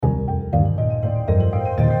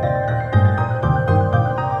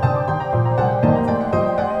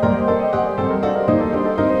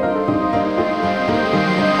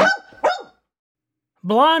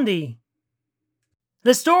Blondi.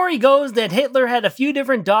 The story goes that Hitler had a few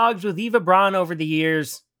different dogs with Eva Braun over the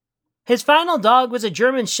years. His final dog was a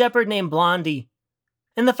German shepherd named Blondi.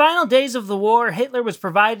 In the final days of the war, Hitler was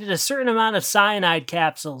provided a certain amount of cyanide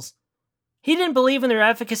capsules. He didn't believe in their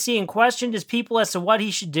efficacy and questioned his people as to what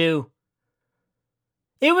he should do.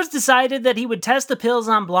 It was decided that he would test the pills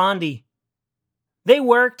on Blondi. They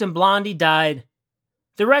worked and Blondi died.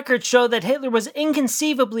 The records show that Hitler was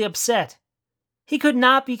inconceivably upset. He could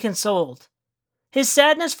not be consoled. His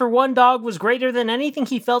sadness for one dog was greater than anything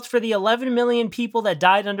he felt for the 11 million people that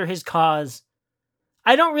died under his cause.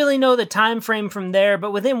 I don't really know the time frame from there,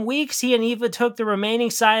 but within weeks he and Eva took the remaining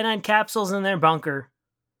cyanide capsules in their bunker.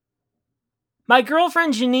 My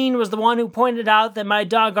girlfriend Janine was the one who pointed out that my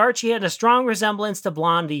dog Archie had a strong resemblance to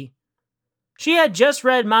Blondi. She had just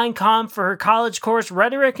read Mein Kampf for her college course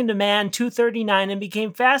Rhetoric and Demand 239 and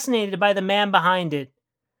became fascinated by the man behind it.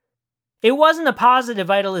 It wasn't a positive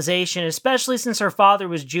idolization, especially since her father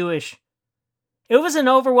was Jewish. It was an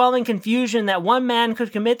overwhelming confusion that one man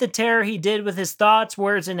could commit the terror he did with his thoughts,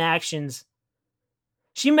 words, and actions.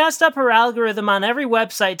 She messed up her algorithm on every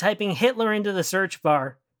website typing Hitler into the search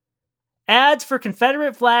bar. Ads for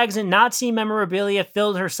Confederate flags and Nazi memorabilia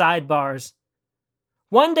filled her sidebars.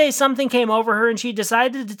 One day something came over her and she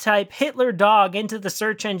decided to type Hitler dog into the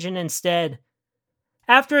search engine instead.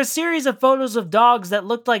 After a series of photos of dogs that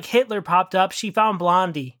looked like Hitler popped up, she found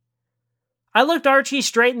Blondi. I looked Archie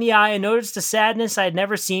straight in the eye and noticed a sadness I had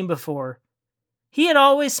never seen before. He had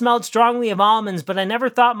always smelled strongly of almonds, but I never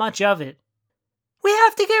thought much of it. "We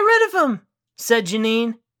have to get rid of him," said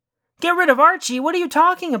Janine. "Get rid of Archie? What are you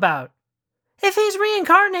talking about?" "If he's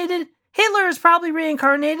reincarnated, Hitler is probably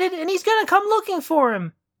reincarnated, and he's gonna come looking for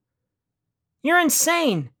him." "You're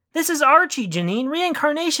insane. This is Archie, Janine.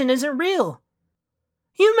 Reincarnation isn't real."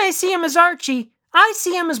 "You may see him as Archie. I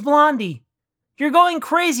see him as Blondi. You're going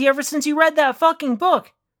crazy ever since you read that fucking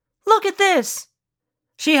book. Look at this."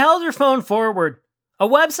 She held her phone forward. A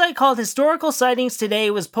website called Historical Sightings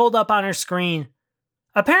Today was pulled up on her screen.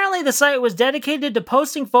 Apparently the site was dedicated to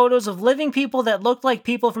posting photos of living people that looked like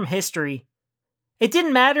people from history. It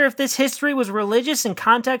didn't matter if this history was religious in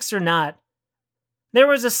context or not. There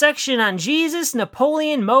was a section on Jesus,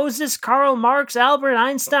 Napoleon, Moses, Karl Marx, Albert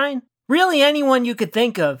Einstein, really anyone you could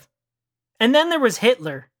think of. And then there was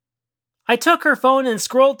Hitler. I took her phone and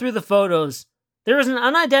scrolled through the photos. There was an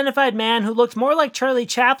unidentified man who looked more like Charlie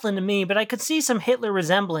Chaplin to me, but I could see some Hitler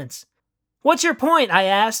resemblance. "What's your point?" I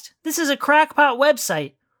asked. "This is a crackpot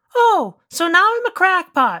website." "Oh, so now I'm a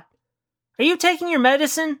crackpot." "Are you taking your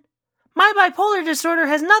medicine?" "My bipolar disorder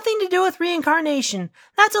has nothing to do with reincarnation.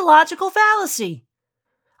 That's a logical fallacy."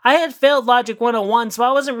 I had failed Logic 101, so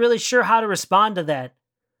I wasn't really sure how to respond to that.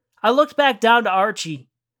 I looked back down to Archie.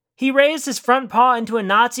 He raised his front paw into a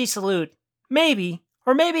Nazi salute. Maybe,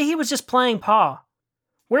 or maybe he was just playing paw.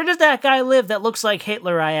 "Where does that guy live that looks like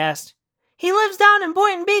Hitler?" I asked. "He lives down in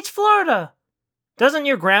Boynton Beach, Florida." "Doesn't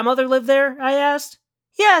your grandmother live there?" I asked.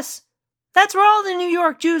 "Yes, that's where all the New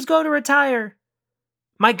York Jews go to retire."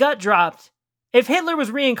 My gut dropped. If Hitler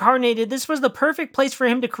was reincarnated, this was the perfect place for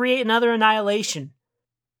him to create another annihilation.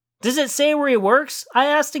 "Does it say where he works?" I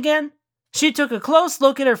asked again. She took a close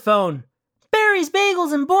look at her phone. "Barry's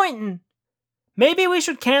Bagels in Boynton." "Maybe we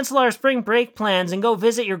should cancel our spring break plans and go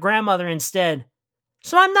visit your grandmother instead."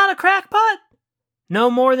 "So I'm not a crackpot?" "No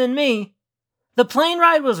more than me." The plane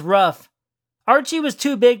ride was rough. Archie was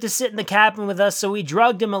too big to sit in the cabin with us, so we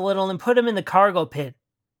drugged him a little and put him in the cargo pit.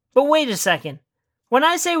 But wait a second. When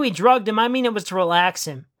I say we drugged him, I mean it was to relax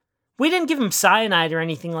him. We didn't give him cyanide or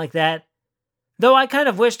anything like that. Though I kind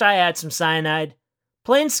of wished I had some cyanide.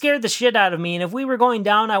 Planes scared the shit out of me, and if we were going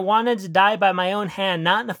down, I wanted to die by my own hand,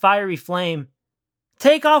 not in a fiery flame.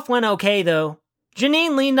 Takeoff went okay, though.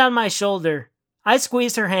 Janine leaned on my shoulder. I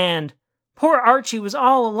squeezed her hand. Poor Archie was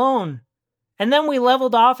all alone. And then we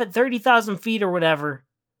leveled off at 30,000 feet or whatever.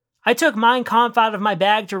 I took Mein Kampf out of my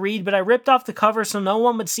bag to read, but I ripped off the cover so no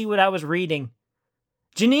one would see what I was reading.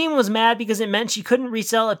 Janine was mad because it meant she couldn't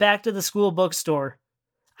resell it back to the school bookstore.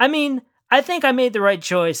 I mean, I think I made the right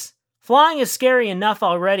choice. Flying is scary enough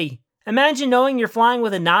already. Imagine knowing you're flying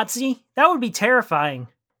with a Nazi. That would be terrifying.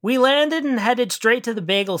 We landed and headed straight to the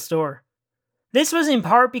bagel store. This was in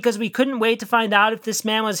part because we couldn't wait to find out if this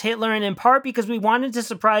man was Hitler, and in part because we wanted to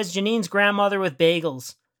surprise Janine's grandmother with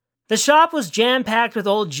bagels. The shop was jam-packed with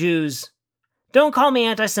old Jews. Don't call me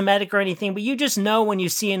anti-Semitic or anything, but you just know when you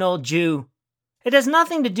see an old Jew. It has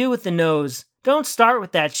nothing to do with the nose. Don't start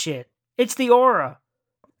with that shit. It's the aura.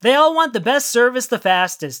 They all want the best service the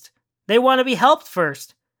fastest. They want to be helped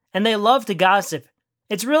first. And they love to gossip.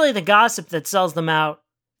 It's really the gossip that sells them out.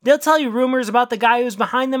 They'll tell you rumors about the guy who's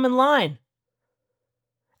behind them in line.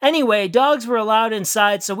 Anyway, dogs were allowed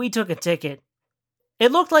inside, so we took a ticket.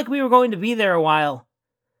 It looked like we were going to be there a while.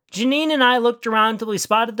 Janine and I looked around till we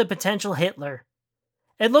spotted the potential Hitler.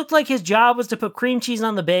 It looked like his job was to put cream cheese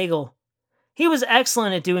on the bagel. He was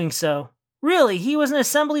excellent at doing so. Really, he was an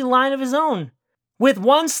assembly line of his own. With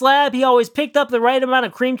one slab, he always picked up the right amount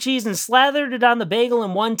of cream cheese and slathered it on the bagel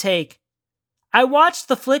in one take. I watched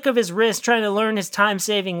the flick of his wrist trying to learn his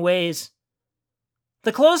time-saving ways.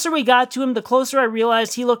 The closer we got to him, the closer I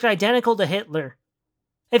realized he looked identical to Hitler.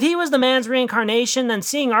 If he was the man's reincarnation, then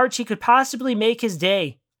seeing Archie could possibly make his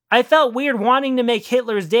day. I felt weird wanting to make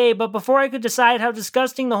Hitler's day, but before I could decide how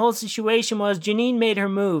disgusting the whole situation was, Janine made her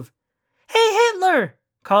move. "Hey, Hitler!"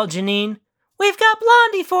 called Janine. "We've got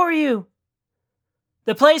Blondi for you!"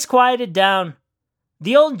 The place quieted down.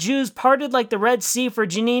 The old Jews parted like the Red Sea for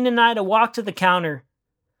Janine and I to walk to the counter.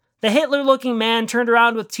 The Hitler-looking man turned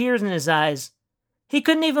around with tears in his eyes. He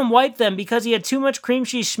couldn't even wipe them because he had too much cream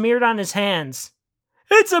cheese smeared on his hands.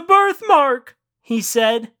 "It's a birthmark," he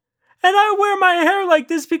said. "And I wear my hair like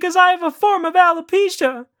this because I have a form of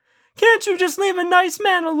alopecia. Can't you just leave a nice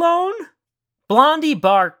man alone?" Blondi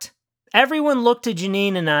barked. Everyone looked to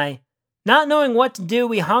Janine and I. Not knowing what to do,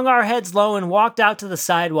 we hung our heads low and walked out to the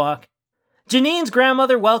sidewalk. Janine's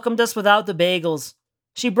grandmother welcomed us without the bagels.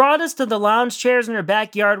 She brought us to the lounge chairs in her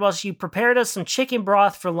backyard while she prepared us some chicken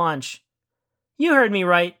broth for lunch. You heard me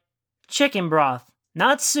right. Chicken broth,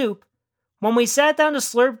 not soup. When we sat down to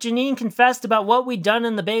slurp, Janine confessed about what we'd done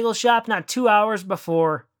in the bagel shop not 2 hours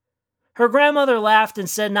before. Her grandmother laughed and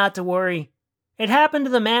said not to worry. It happened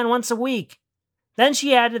to the man once a week. Then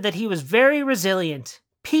she added that he was very resilient.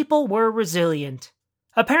 People were resilient.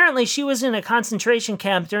 Apparently, she was in a concentration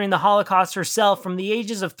camp during the Holocaust herself from the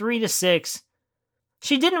ages of 3 to 6.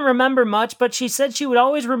 She didn't remember much, but she said she would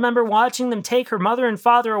always remember watching them take her mother and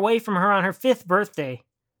father away from her on her 5th birthday.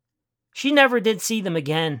 She never did see them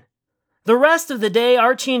again. The rest of the day,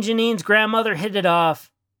 Archie and Janine's grandmother hit it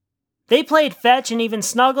off. They played fetch and even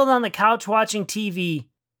snuggled on the couch watching TV.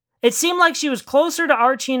 It seemed like she was closer to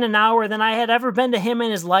Archie in an hour than I had ever been to him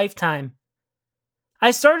in his lifetime.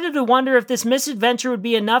 I started to wonder if this misadventure would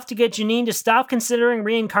be enough to get Janine to stop considering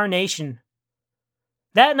reincarnation.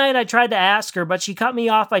 That night I tried to ask her, but she cut me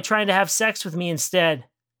off by trying to have sex with me instead.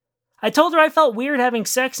 I told her I felt weird having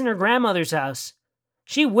sex in her grandmother's house.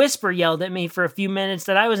 She whisper-yelled at me for a few minutes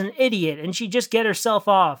that I was an idiot and she'd just get herself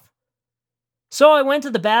off. So I went to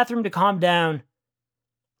the bathroom to calm down.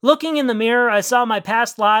 Looking in the mirror, I saw my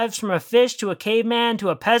past lives from a fish to a caveman to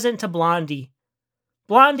a peasant to Blondi.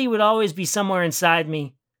 Blondi would always be somewhere inside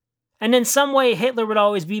me. And in some way, Hitler would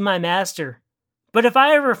always be my master. But if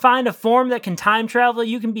I ever find a form that can time travel,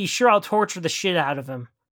 you can be sure I'll torture the shit out of him.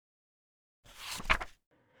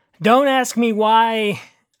 Don't ask me why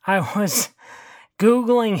I was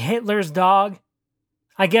Googling Hitler's dog.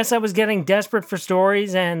 I guess I was getting desperate for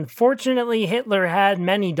stories, and fortunately Hitler had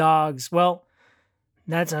many dogs. Well,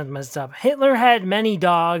 that's not messed up. Hitler had many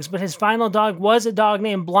dogs, but his final dog was a dog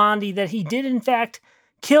named Blondi that he did in fact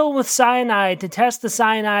kill with cyanide to test the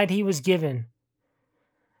cyanide he was given.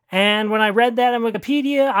 And when I read that on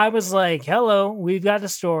Wikipedia, I was like, hello, we've got a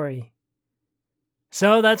story.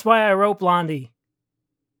 So that's why I wrote Blondi.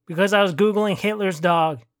 Because I was Googling Hitler's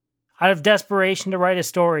dog, out of desperation to write a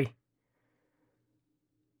story.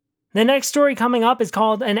 The next story coming up is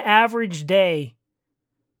called An Average Day.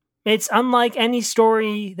 It's unlike any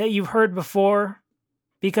story that you've heard before,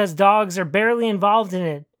 because dogs are barely involved in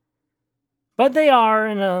it. But they are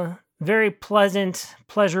in a very pleasant,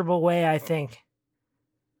 pleasurable way, I think.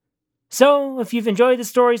 So, if you've enjoyed the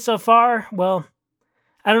story so far, well,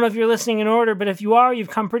 I don't know if you're listening in order, but if you are, you've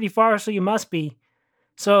come pretty far, so you must be.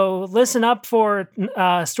 So, listen up for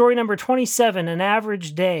story number 27, An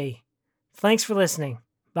Average Day. Thanks for listening.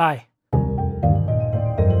 Bye.